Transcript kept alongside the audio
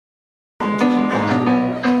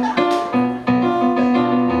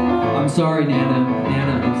sorry, Nana.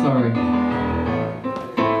 Nana, I'm sorry.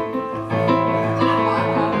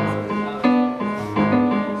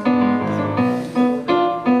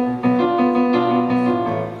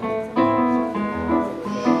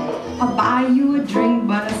 I'll buy you a drink,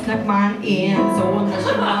 but I snuck mine in. So unless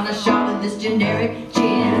you want a shot of this generic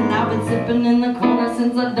gin, I've been sipping in the corner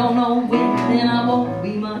since I don't know when. Then I won't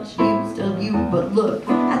be much use to you, but look,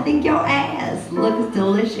 I think your ass looks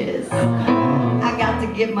delicious. I got to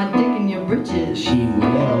get my dick in your britches. She will.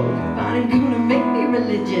 Your body gonna make me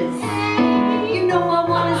religious. You know I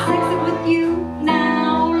wanna sex it with you.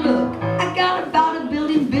 Now look, I got about 1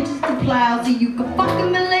 billion bitches to plow, so you can fuck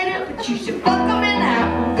them in later, but you should fuck them in now.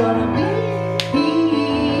 I'm gonna be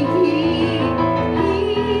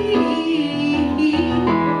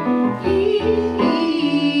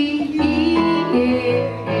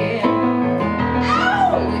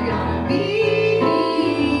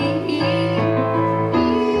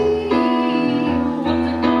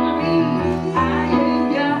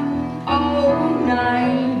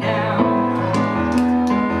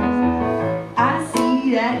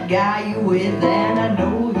that guy you with, and I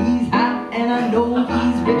know he's hot, and I know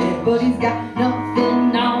he's rich, but he's got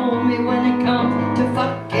nothing on me when it comes to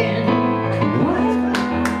fucking. What?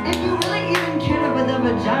 If you really even cared about the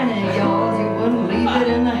vagina of yours, you wouldn't leave it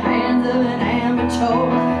in the hands of an amateur.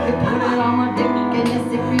 You put it on my dick and you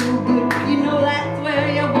sit real good. You know that's where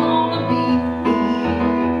you wanna be.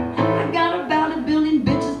 I got about 1 billion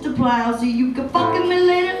bitches to plow, so you can fuck them in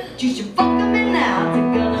later, but you should fuck them in now.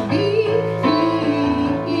 It's gonna be.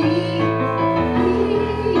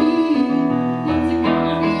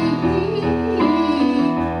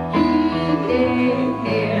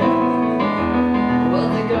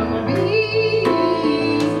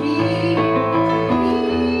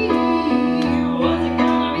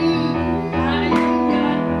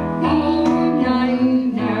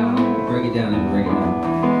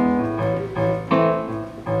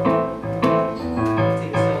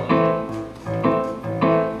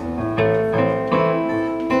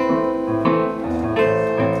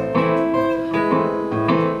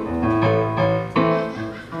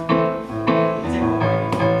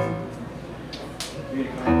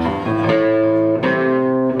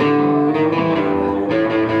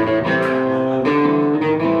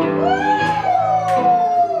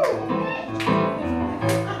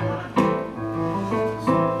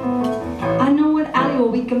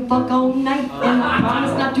 We can fuck all night, and I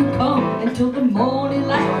promise not to come until the morning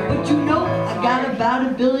light. But you know, I got about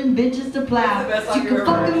 1 billion bitches to plow. You can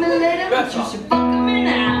fuck them in later, but you should fuck them in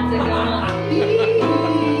now. They're gonna be.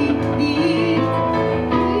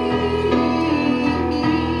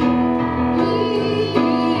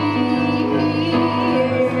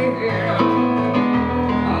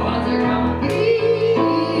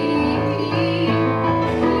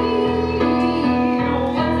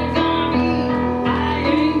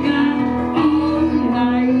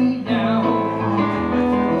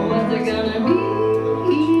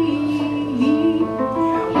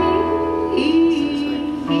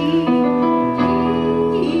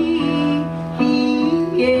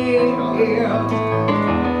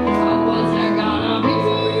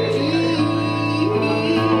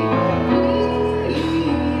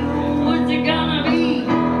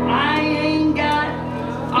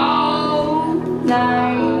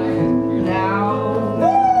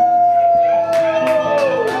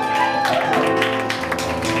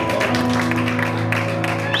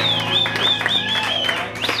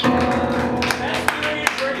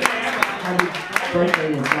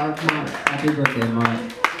 Birthday is Mark. Happy birthday, Mark.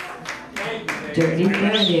 Dirty,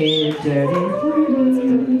 dirty, dirty.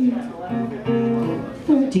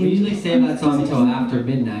 We usually save that song until after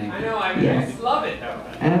midnight. I know, I Yes. love it though.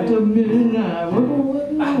 After midnight.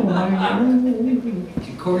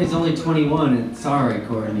 Courtney's only 21, and sorry,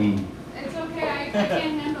 Courtney. It's okay, I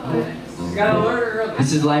can't handle it. You gotta learn early.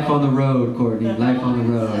 This is life on the road, Courtney. Life on the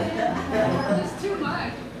road. It's too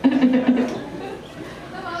much.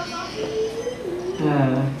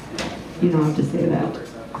 You don't have to say that.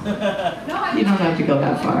 No, I You don't have to go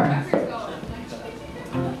that far.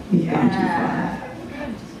 You've gone too far.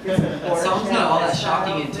 That song's not all that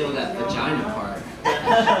shocking until that vagina part.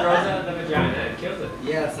 Throws out the vagina and kills it.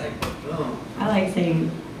 Yeah, it's like, boom. I like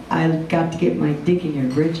saying, I got to get my dick in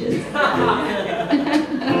your britches.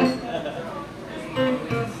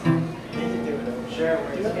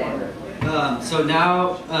 So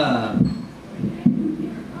now,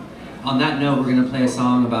 on that note, we're going to play a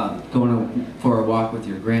song about going for a walk with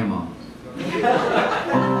your grandma. This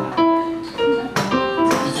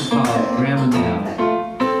is called Grandma Now.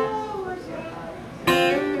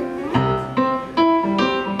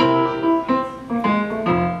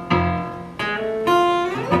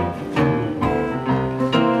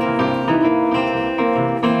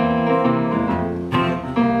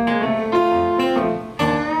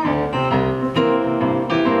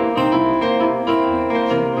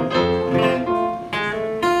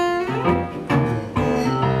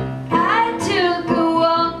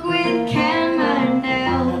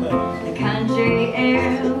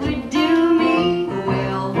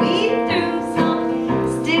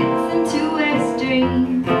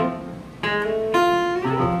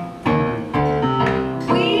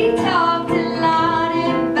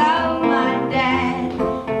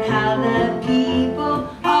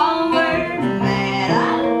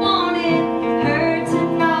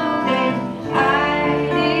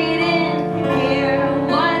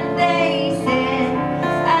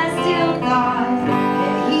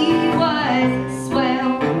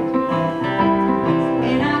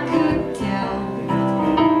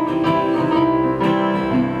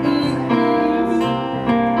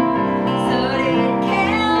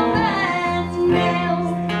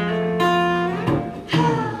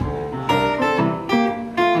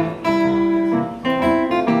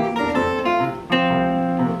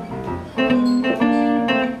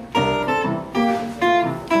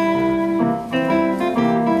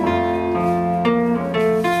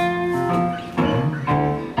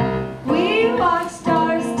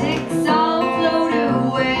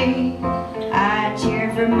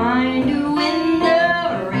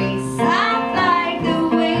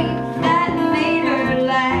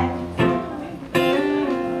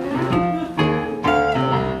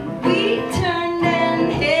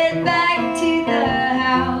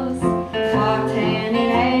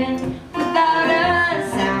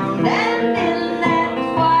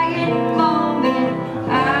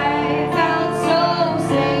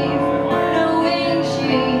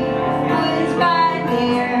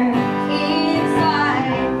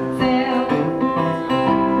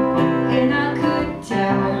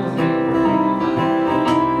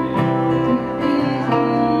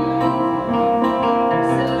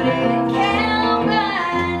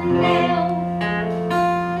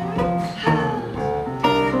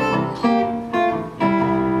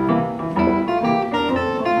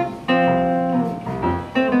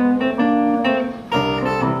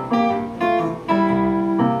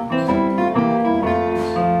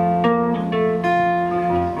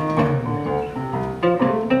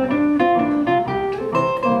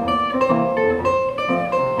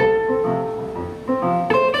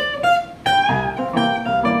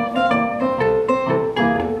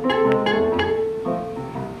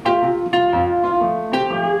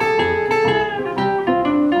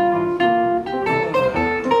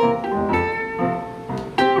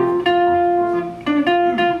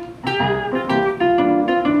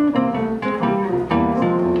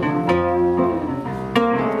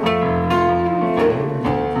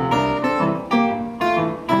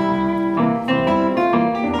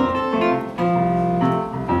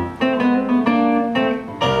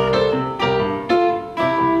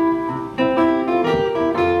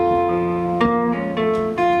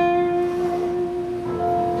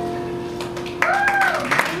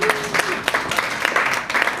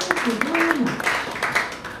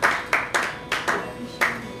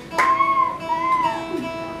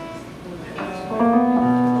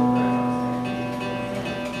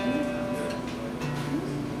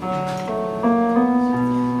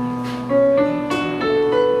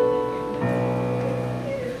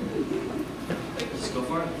 Go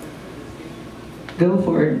for it. Go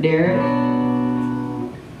for it, Derek.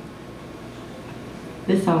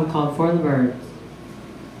 This song called For the Bird.